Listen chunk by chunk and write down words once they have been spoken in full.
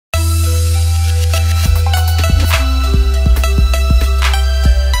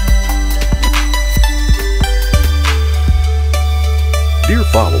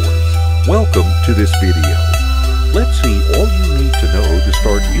followers. Welcome to this video. Let's see all you need to know to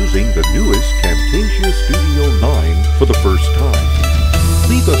start using the newest Camtasia Studio 9 for the first time.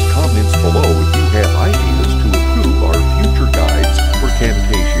 Leave us comments below if you have ideas to improve our future guides for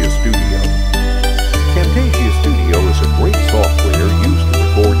Camtasia Studio. Camtasia Studio is a great software used to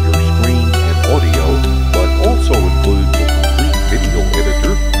record your screen and audio, but also includes a complete video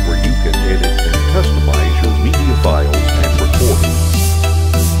editor where you can edit and customize your media files and recordings.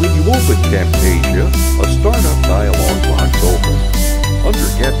 When you open Camtasia, a startup dialog box opens. Under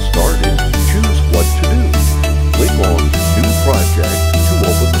Get Started, choose what to do. Click on New Project to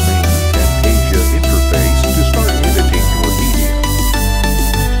open the main Camtasia interface to start editing your media.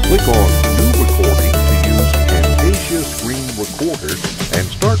 Click on New Recording to use Camtasia Screen Recorder and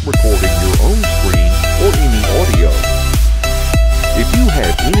start recording your own screen or any audio. If you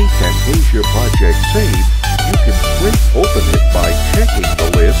have any Camtasia project saved, you can straight open it by checking the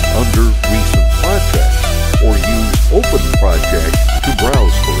list under Recent Projects or use Open Project to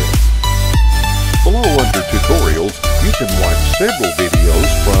browse for it. Below under Tutorials, you can watch several videos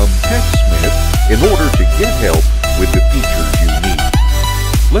from TechSmith in order to get help with the features you need.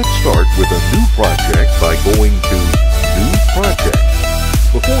 Let's start with a new project by going to New Project.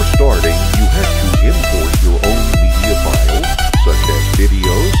 Before starting, you have to import your own media files, such as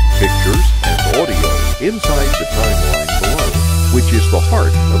videos, pictures, and audio, inside the timeline below, which is the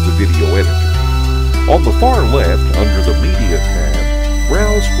heart of the video editor. On the far left, under the Media tab,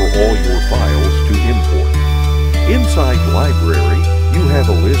 browse for all your files to import. Inside Library, you have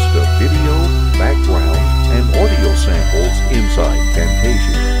a list of video, background, and audio samples inside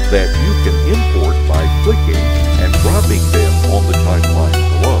Camtasia that you can import by clicking and dropping them on the timeline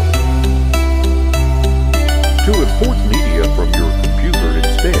below. To import media from your computer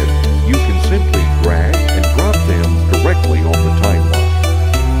instead, you can simply drag and drop them directly on the timeline.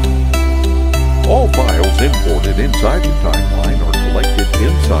 All files imported inside the timeline are collected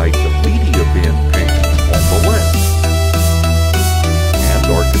inside the Media Bin pane on the left and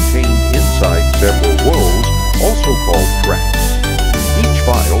are contained inside several rows, also called tracks. Each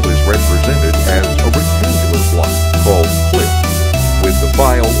file is represented as a rectangular block called clip, with the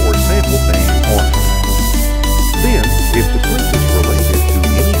file or sample name on it. Then, if the clip is related to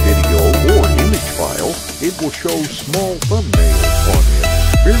any video or image file, it will show small thumbnails on it,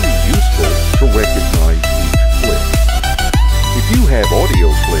 very useful to recognize each clip. If you have audio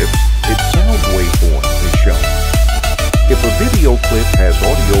clips, its sound waveform is shown. If a video clip has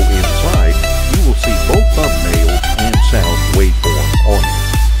audio inside, you will see both thumbnails and sound waveform on it.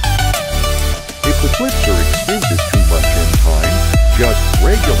 If the clips are extended too much in time, just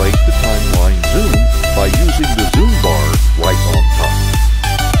regulate the timeline zoom by using the zoom bar right on top.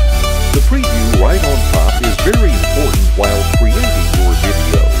 The preview right on top is very important while creating your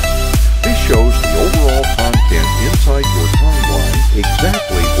videos. This shows the overall content inside your timeline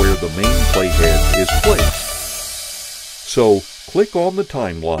exactly where the main playhead is placed. So, click on the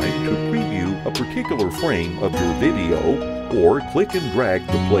timeline to preview a particular frame of your video, or click and drag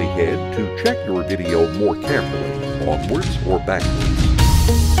the playhead to check your video more carefully, onwards or backwards.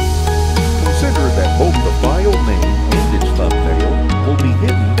 Consider that both the file name and its thumbnail will be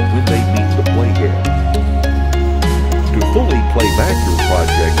hidden when they meet the playhead. To fully play back your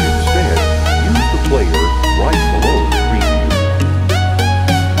project instead, use the player right below the preview.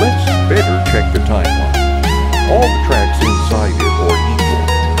 Let's better check the timeline. All the tracks inside it are equal,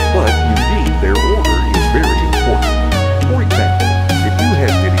 but indeed their order is very important. For example, if you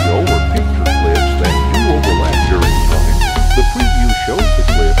have video or picture clips that do overlap during time, the preview shows the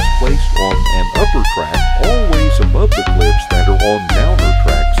clips placed on an upper track always above the clips that are on downer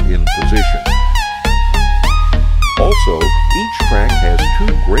tracks in position. Also, each track has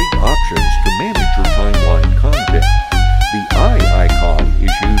two great options to manage your timeline content. The eye icon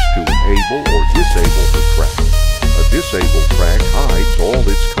is used to enable or disable the track. A disabled track hides all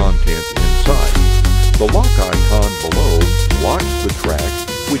its content inside. The lock icon below locks the track,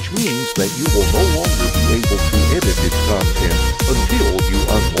 which means that you will no longer be able to edit its content until you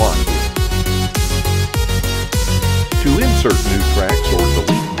unlock it. To insert new tracks or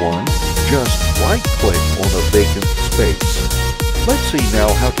delete one, just right-click on a vacant space. Let's see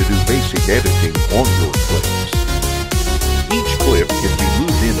now how to do basic editing on your clips. Each clip can be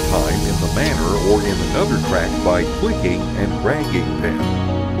moved in time in the manner or in another track by clicking and dragging them.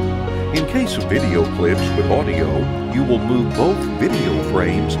 In case of video clips with audio, you will move both video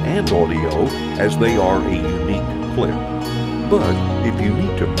frames and audio as they are a unique clip. But if you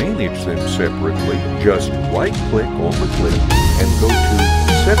need to manage them separately, just right-click on the clip and go to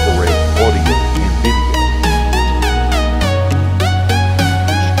Separate Audio and Video.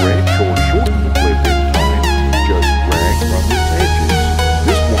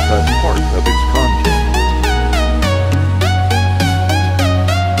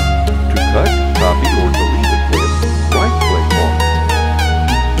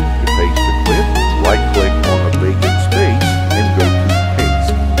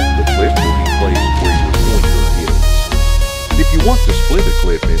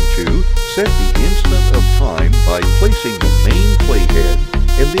 set the instant of time by placing the main playhead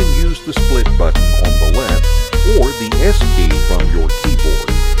and then use the split button on the left or the S key from your keyboard.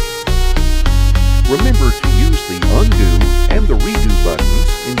 Remember to use the undo and the redo buttons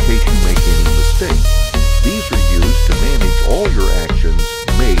in case you make any mistake. These are used to manage all your actions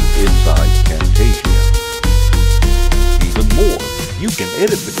made inside Camtasia. Even more, you can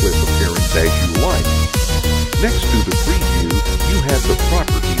edit the clip appearance as you like. Next to the preview, you have the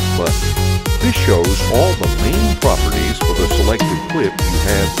Properties button. This shows all the main properties for the selected clip you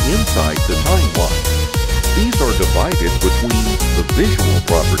have inside the timeline. These are divided between the visual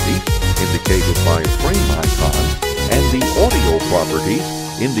properties, indicated by a frame icon, and the audio properties,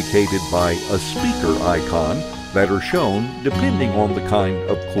 indicated by a speaker icon, that are shown depending on the kind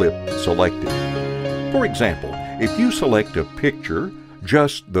of clip selected. For example, if you select a picture,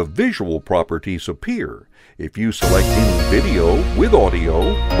 just the visual properties appear. If you select any video with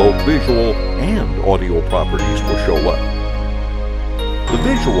audio, both visual and audio properties will show up. The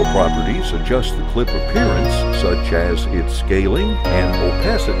visual properties adjust the clip appearance, such as its scaling and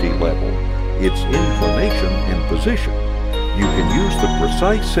opacity level, its inclination and position. You can use the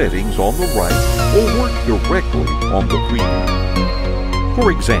precise settings on the right or work directly on the preview.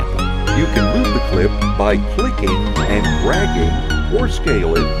 For example, you can move the clip by clicking and dragging or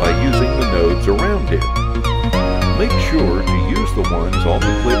scale it by using the nodes around it. Make sure to use the ones on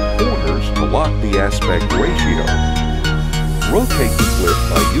the clip corners to lock the aspect ratio. Rotate the clip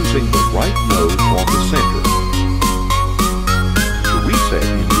by using the right node on the center. To reset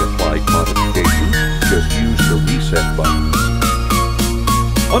any applied modifications, just use the reset button.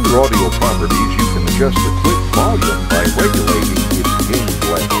 Under audio properties, you can adjust the clip volume by regulating its gain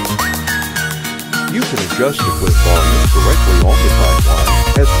level. You can adjust the clip volume directly on the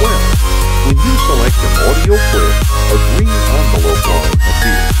timeline as well. When you select an audio clip, a green envelope line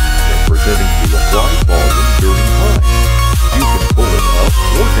appears, representing the applied volume during time. You can pull it up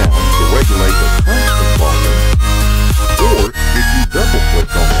or down to regulate a constant volume, or if you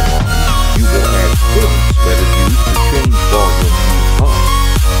double-click on the line, you will add points that are used to change volume each time.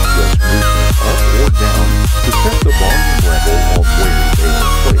 Just move them up or down to set the volume level on where they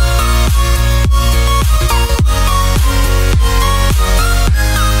are placed.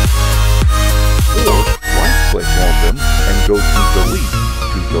 Or right-click on them and go to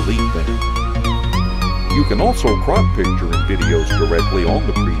delete them. You can also crop picture and videos directly on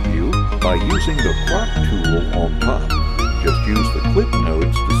the preview by using the crop tool on top. Just use the clip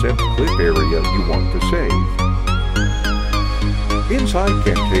nodes to set the clip area you want to save. Inside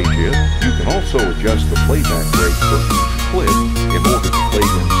Camtasia, you can also adjust the playback rate for each clip in order to play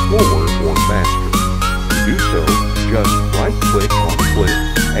them slower or faster. To do so, just right-click on the clip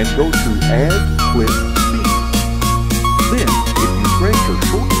and go to Add Clip Speed. Then, if you stretch or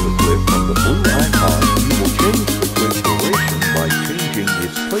shorten the clip from the blue icon, you will change the clip duration by changing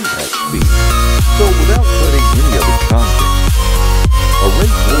its playback speed. So without cutting any of its content. A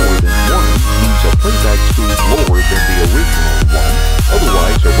rate lower than 1 means a playback speed lower than the original one.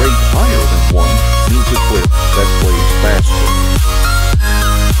 Otherwise, a rate higher than 1 means a clip that plays faster.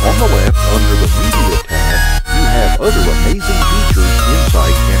 On the left, under the Media tab, you have other amazing features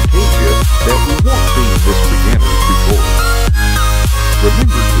inside Camtasia that we won't see in this beginner tutorial.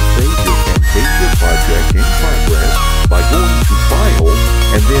 Remember to save your Camtasia project in progress by going to File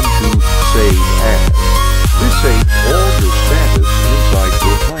and then to Save As. This saves all your status inside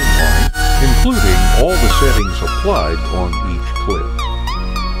your timeline, including all the settings applied on each clip.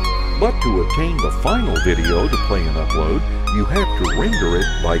 But to obtain the final video to play and upload, you have to render it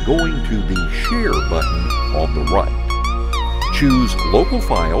by going to the Share button on the right. Choose Local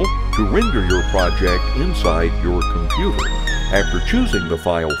File to render your project inside your computer. After choosing the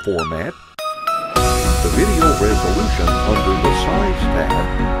file format, the video resolution under the Size tab,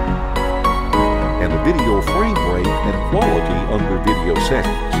 and the video frame rate and quality under Video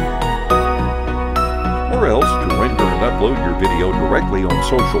Settings. Or else, to render and upload your video directly on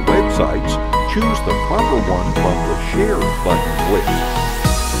social websites, choose the proper one from the Share button list.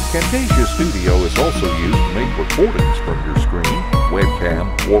 Camtasia Studio is also used to make recordings from your screen, webcam,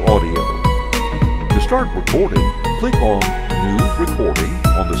 or audio. To start recording, click on New Recording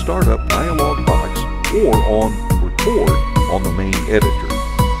on the Startup dialog box or on Record on the main editor.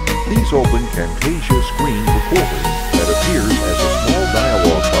 These open Camtasia Screen Recorder that appears as a small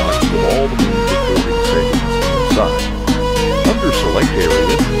dialog box with all the main recording settings inside. Under Select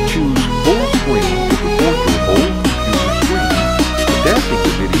Area, choose Full Screen to record your whole computer screen, adapting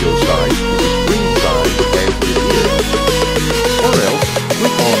the video size to the screen size as it is. Or else,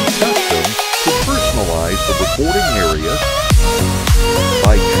 click on Custom to personalize the recording area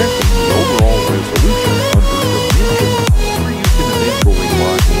by checking the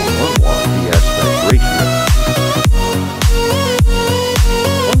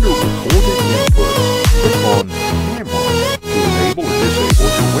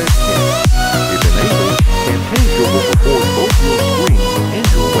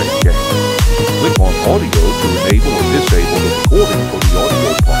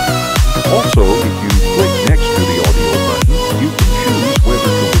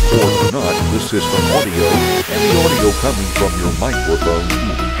system audio and the audio coming from your microphone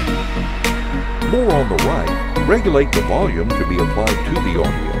each. More on the right, regulate the volume to be applied to the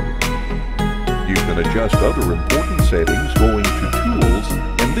audio. You can adjust other important settings going to Tools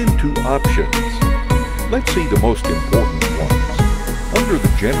and then to Options. Let's see the most important ones. Under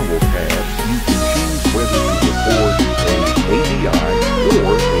the General tab, you can choose whether to record a AVI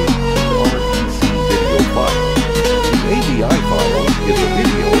or a PREC video file. The AVI file is a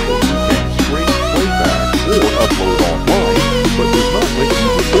video that you can straight playback or upload online, but does not let you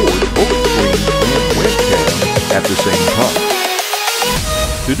record both screen and webcam at the same time.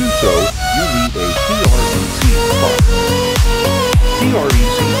 To do so, you need a PREC file.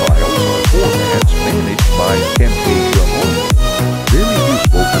 PREC files are formats managed by Camtasia only. Very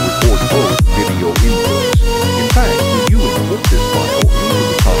useful to record both video inputs. In fact, when you input this file into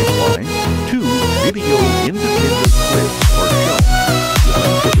the timeline, two video independent clips are shown,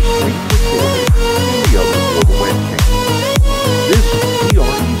 one for the screen recorded and the other for the webcam. This PREC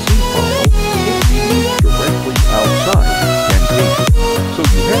file can be used directly outside Camtasia, so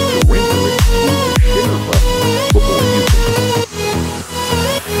you have to render it through the Share button before using it.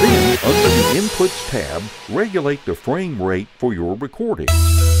 Then, under the Inputs tab, regulate the frame rate for your recording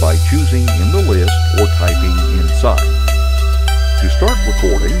by choosing in the list or typing inside. To start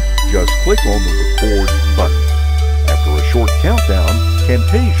recording, just click on the Record button. After a short countdown,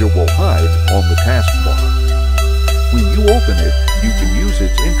 Camtasia will hide on the taskbar. When you open it, you can use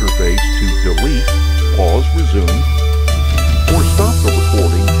its interface to delete, pause, resume, or stop the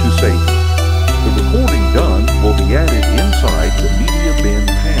recording to save it. The recording done will be added inside the Media Bin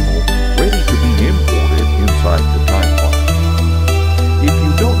panel, ready to be imported inside the timeline. If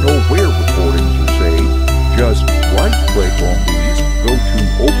you don't know where recordings are saved, just right-click on these, go to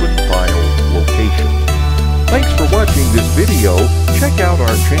Open File Location. Thanks for watching this video. Check out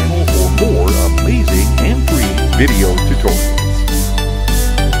our channel for more amazing and free video tutorials.